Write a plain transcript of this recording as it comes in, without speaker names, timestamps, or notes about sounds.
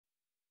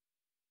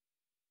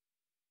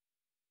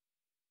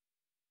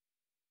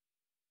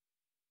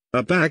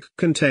A bag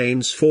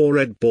contains 4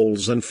 red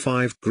balls and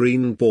 5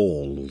 green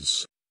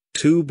balls.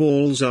 2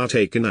 balls are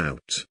taken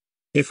out.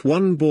 If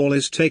one ball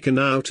is taken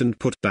out and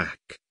put back,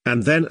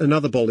 and then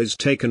another ball is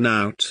taken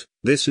out,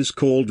 this is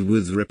called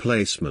with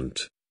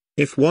replacement.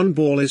 If one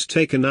ball is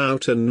taken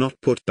out and not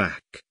put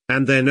back,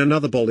 and then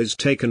another ball is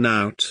taken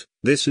out,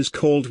 this is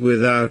called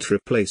without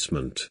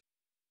replacement.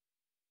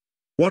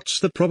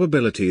 What's the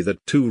probability that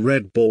 2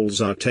 red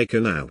balls are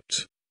taken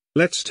out?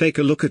 Let's take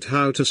a look at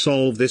how to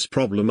solve this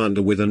problem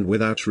under with and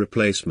without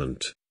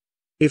replacement.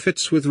 If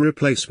it's with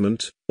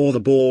replacement, or the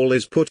ball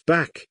is put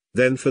back,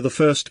 then for the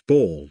first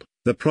ball,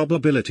 the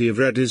probability of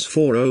red is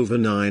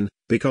 4/9,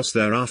 because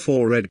there are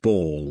 4 red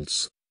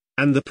balls.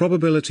 And the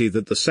probability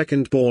that the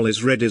second ball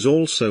is red is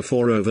also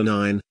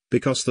 4/9,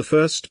 because the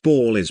first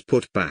ball is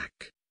put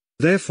back.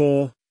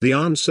 Therefore, the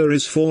answer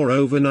is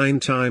 4/9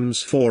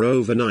 times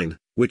 4/9,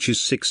 which is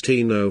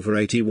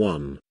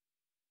 16/81.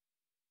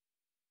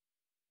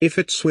 If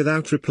it's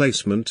without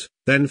replacement,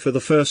 then for the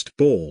first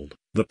ball,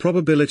 the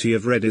probability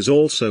of red is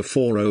also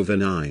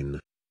 4/9.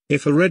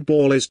 If a red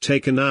ball is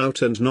taken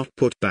out and not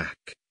put back,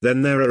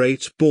 then there are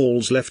 8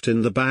 balls left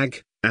in the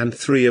bag, and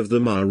 3 of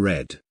them are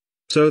red.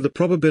 So the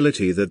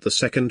probability that the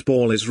second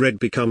ball is red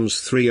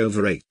becomes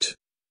 3/8.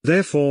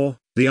 Therefore,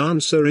 the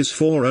answer is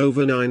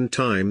 4/9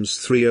 times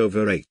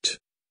 3/8.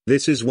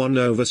 This is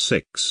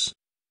 1/6.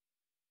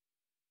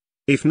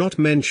 If not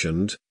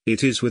mentioned,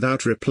 it is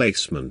without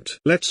replacement.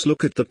 Let's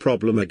look at the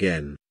problem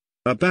again.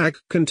 A bag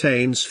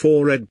contains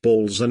 4 red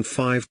balls and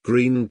 5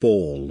 green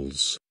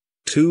balls.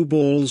 2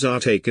 balls are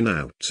taken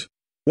out.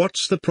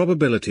 What's the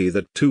probability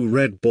that 2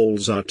 red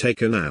balls are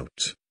taken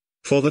out?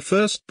 For the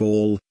first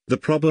ball, the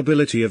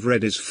probability of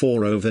red is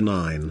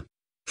 4/9.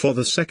 For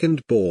the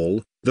second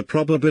ball, the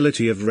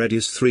probability of red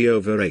is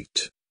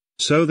 3/8.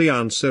 So the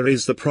answer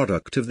is the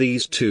product of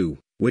these two,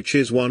 which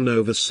is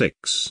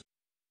 1/6.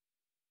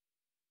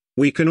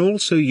 We can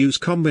also use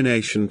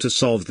combination to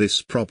solve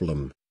this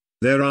problem.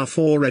 There are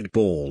 4 red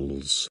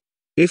balls.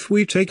 If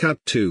we take out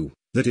 2,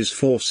 that is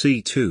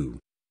 4C2.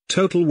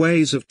 Total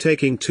ways of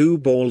taking 2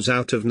 balls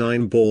out of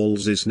 9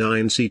 balls is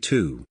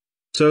 9C2.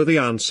 So the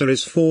answer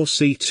is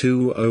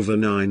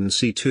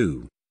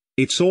 4C2/9C2.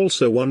 It's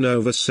also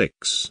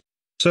 1/6.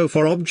 So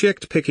for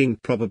object picking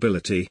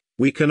probability,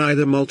 we can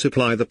either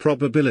multiply the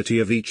probability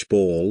of each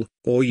ball,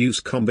 or use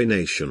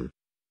combination.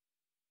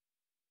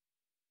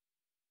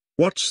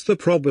 What's the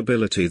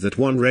probability that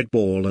 1 red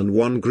ball and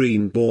 1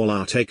 green ball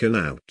are taken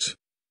out?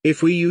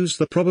 If we use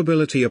the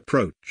probability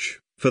approach,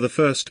 for the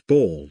first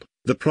ball,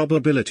 the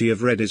probability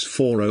of red is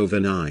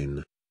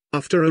 4/9.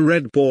 After a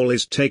red ball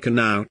is taken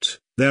out,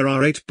 there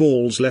are 8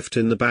 balls left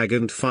in the bag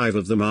and 5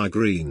 of them are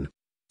green.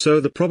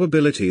 So the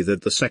probability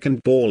that the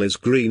second ball is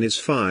green is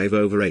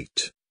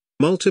 5/8.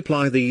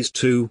 Multiply these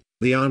two,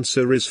 the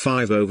answer is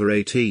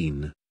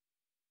 5/18.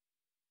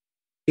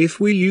 If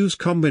we use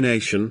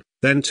combination,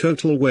 then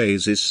total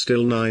ways is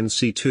still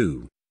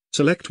 9C2.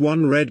 Select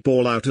 1 red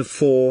ball out of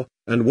 4,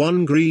 and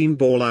 1 green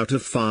ball out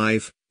of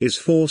 5, is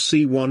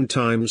 4C1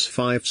 times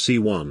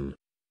 5C1.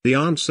 The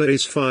answer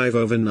is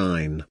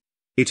 5/9.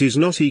 It is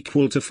not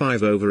equal to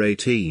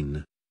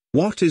 5/18.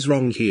 What is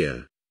wrong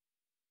here?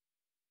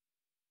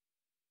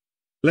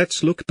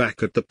 Let's look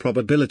back at the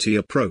probability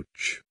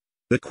approach.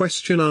 The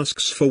question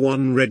asks for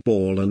 1 red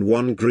ball and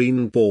 1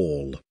 green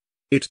ball.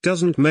 It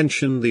doesn't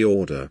mention the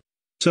order.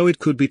 So it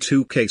could be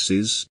 2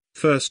 cases,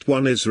 first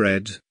one is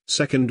red,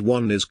 second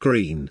one is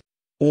green.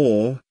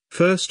 Or,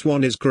 first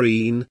one is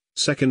green,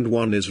 second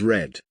one is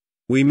red.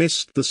 We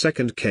missed the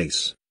second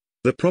case.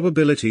 The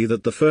probability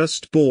that the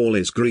first ball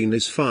is green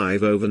is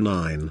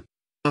 5/9.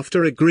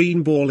 After a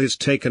green ball is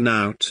taken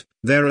out,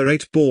 there are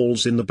 8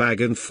 balls in the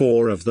bag and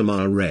 4 of them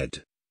are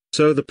red.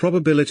 So the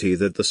probability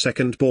that the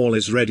second ball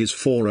is red is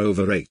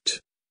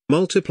 4/8.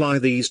 Multiply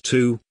these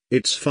two,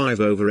 it's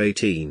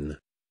 5/18.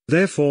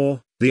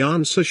 Therefore, the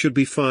answer should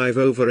be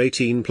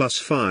 5/18 plus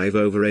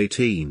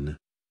 5/18.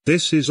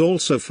 This is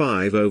also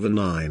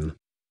 5/9.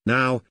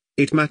 Now,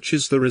 it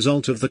matches the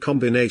result of the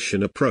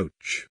combination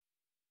approach.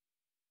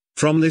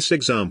 From this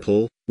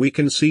example, we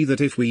can see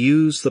that if we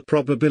use the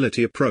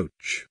probability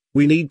approach,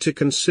 we need to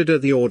consider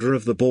the order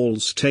of the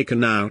balls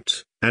taken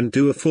out, and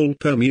do a full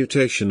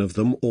permutation of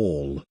them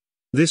all.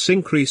 This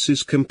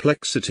increases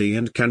complexity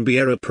and can be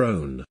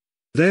error-prone.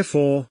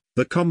 Therefore,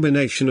 the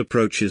combination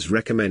approach is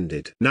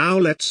recommended. Now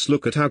let's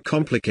look at how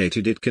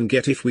complicated it can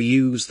get if we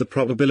use the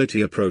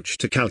probability approach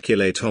to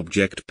calculate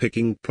object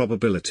picking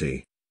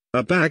probability.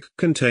 A bag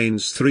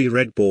contains 3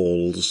 red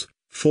balls,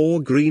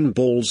 4 green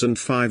balls and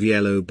 5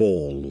 yellow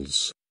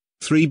balls.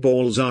 3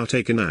 balls are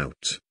taken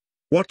out.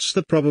 What's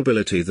the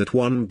probability that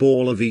 1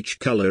 ball of each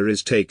color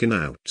is taken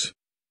out?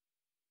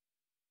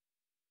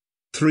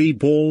 3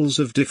 balls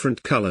of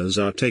different colors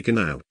are taken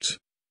out.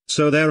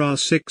 So there are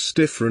 6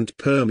 different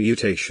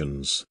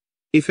permutations.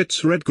 If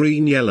it's red,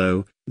 green,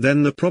 yellow,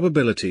 then the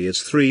probability is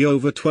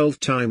 3/12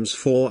 times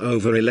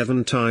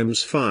 4/11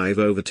 times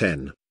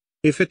 5/10.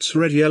 If it's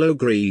red, yellow,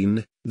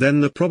 green,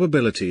 then the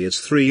probability is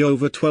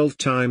 3/12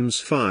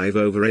 times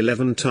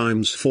 5/11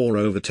 times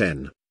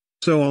 4/10.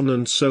 So on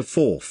and so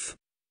forth.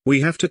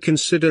 we have to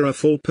consider a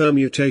full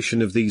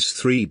permutation of these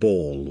three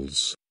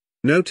balls.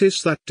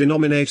 Notice that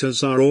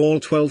denominators are all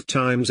 12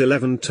 times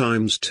 11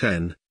 times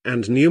 10,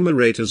 and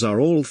numerators are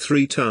all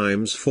 3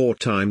 times 4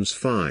 times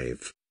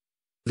 5.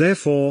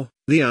 Therefore,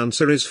 the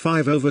answer is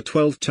 5 over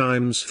 12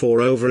 times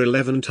 4 over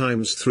 11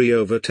 times 3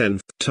 over 10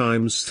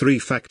 times 3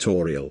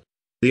 factorial.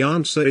 The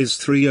answer is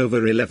 3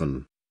 over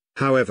 11.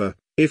 However,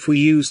 if we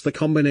use the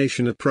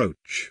combination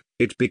approach,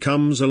 it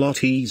becomes a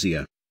lot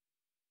easier.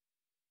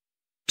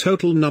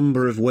 Total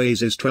number of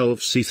ways is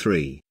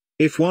 12c3.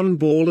 If one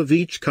ball of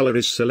each color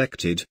is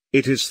selected,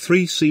 it is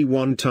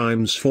 3c1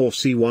 times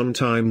 4c1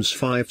 times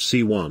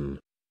 5c1.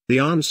 The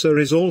answer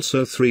is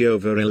also 3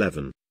 over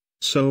 11.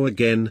 So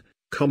again,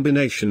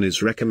 combination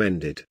is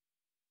recommended.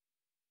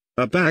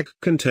 A bag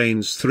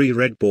contains 3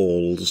 red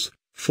balls,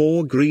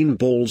 4 green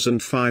balls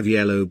and 5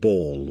 yellow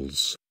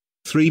balls.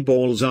 3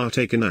 balls are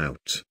taken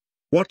out.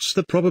 What's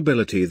the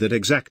probability that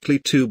exactly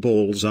 2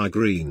 balls are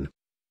green?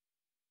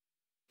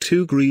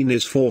 2 green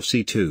is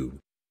 4c2.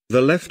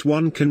 The left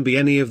one can be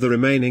any of the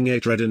remaining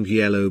 8 red and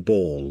yellow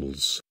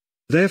balls.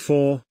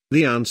 Therefore,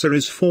 the answer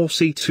is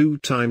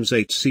 4c2 times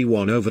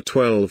 8c1 over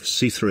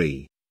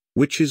 12c3,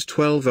 which is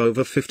 12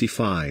 over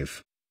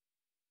 55.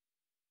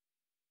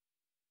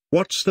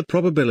 What's the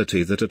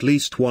probability that at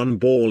least one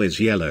ball is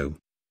yellow?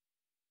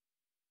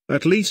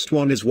 At least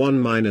one is 1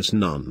 minus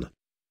none.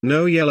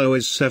 No yellow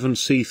is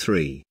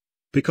 7c3.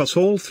 Because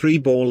all 3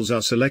 balls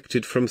are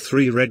selected from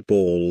 3 red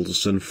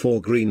balls and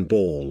 4 green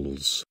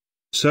balls.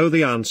 So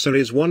the answer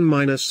is 1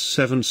 minus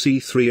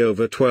 7c3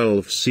 over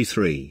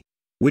 12c3,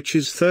 which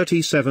is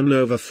 37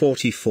 over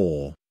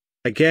 44.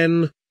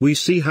 Again, we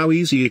see how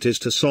easy it is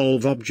to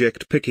solve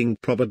object-picking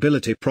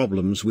probability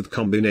problems with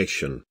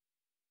combination.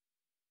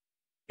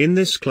 In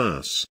this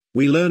class,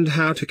 we learned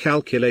how to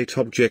calculate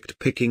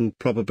object-picking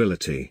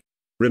probability.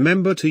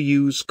 Remember to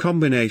use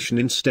combination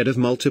instead of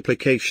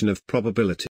multiplication of probability.